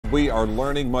We are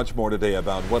learning much more today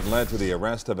about what led to the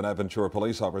arrest of an Aventura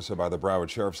police officer by the Broward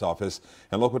Sheriff's Office.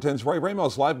 And Local 10's Roy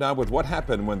Ramos live now with what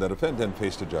happened when the defendant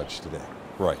faced a judge today.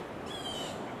 Roy.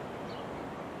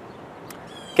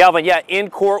 Calvin, yeah, in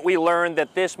court we learned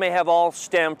that this may have all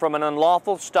stemmed from an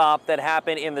unlawful stop that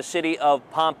happened in the city of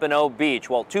Pompano Beach.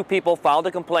 Well, two people filed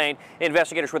a complaint.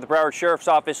 Investigators with the Broward Sheriff's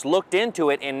Office looked into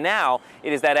it, and now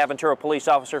it is that Aventura police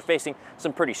officer facing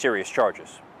some pretty serious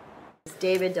charges.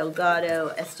 David Delgado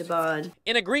Esteban.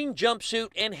 In a green jumpsuit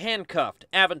and handcuffed,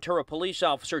 Aventura police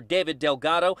officer David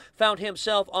Delgado found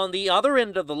himself on the other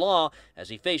end of the law as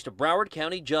he faced a Broward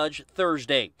County judge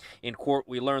Thursday. In court,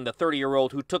 we learned the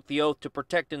 30-year-old who took the oath to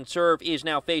protect and serve is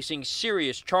now facing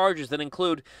serious charges that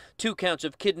include 2 counts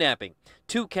of kidnapping,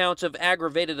 2 counts of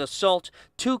aggravated assault,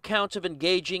 2 counts of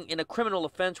engaging in a criminal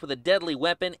offense with a deadly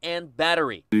weapon, and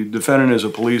battery. The defendant is a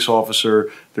police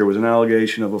officer. There was an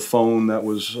allegation of a phone that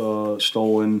was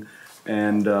stolen,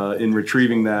 and in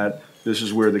retrieving that, this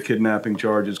is where the kidnapping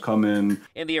charges come in.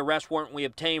 In the arrest warrant we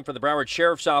obtained from the Broward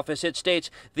Sheriff's Office, it states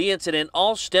the incident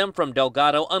all stemmed from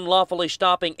Delgado unlawfully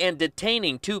stopping and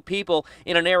detaining 2 people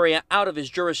in an area out of his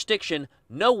jurisdiction,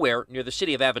 nowhere near the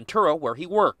city of Aventura where he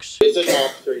works. He's an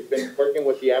officer. He's been working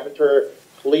with the Aventura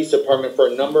Police Department for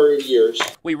a number of years.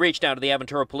 We reached out to the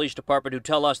Aventura Police Department, who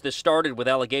tell us this started with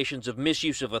allegations of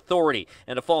misuse of authority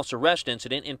and a false arrest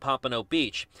incident in Pompano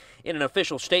Beach. In an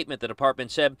official statement, the department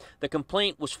said the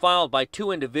complaint was filed by 2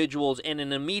 individuals and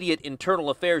an immediate internal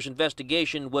affairs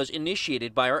investigation was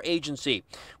initiated by our agency.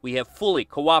 We have fully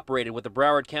cooperated with the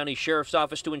Broward County Sheriff's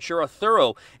Office to ensure a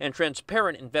thorough and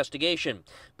transparent investigation.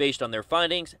 Based on their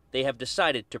findings, they have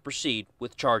decided to proceed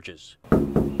with charges.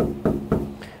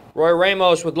 Roy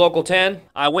Ramos with Local 10.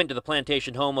 I went to the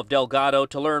plantation home of Delgado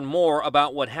to learn more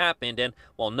about what happened, and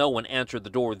while no one answered the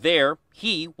door there,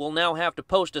 he will now have to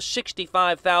post a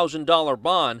 $65,000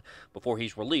 bond before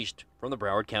he's released from the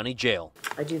Broward County Jail.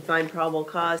 I do find probable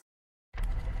cause.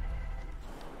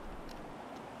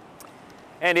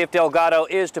 And if Delgado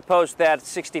is to post that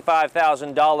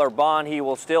 $65,000 bond, he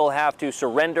will still have to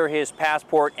surrender his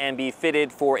passport and be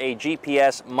fitted for a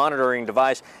GPS monitoring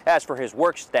device. As for his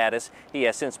work status, he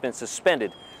has since been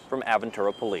suspended from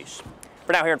Aventura Police.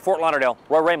 For now, here in Fort Lauderdale,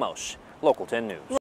 Roy Ramos, Local 10 News.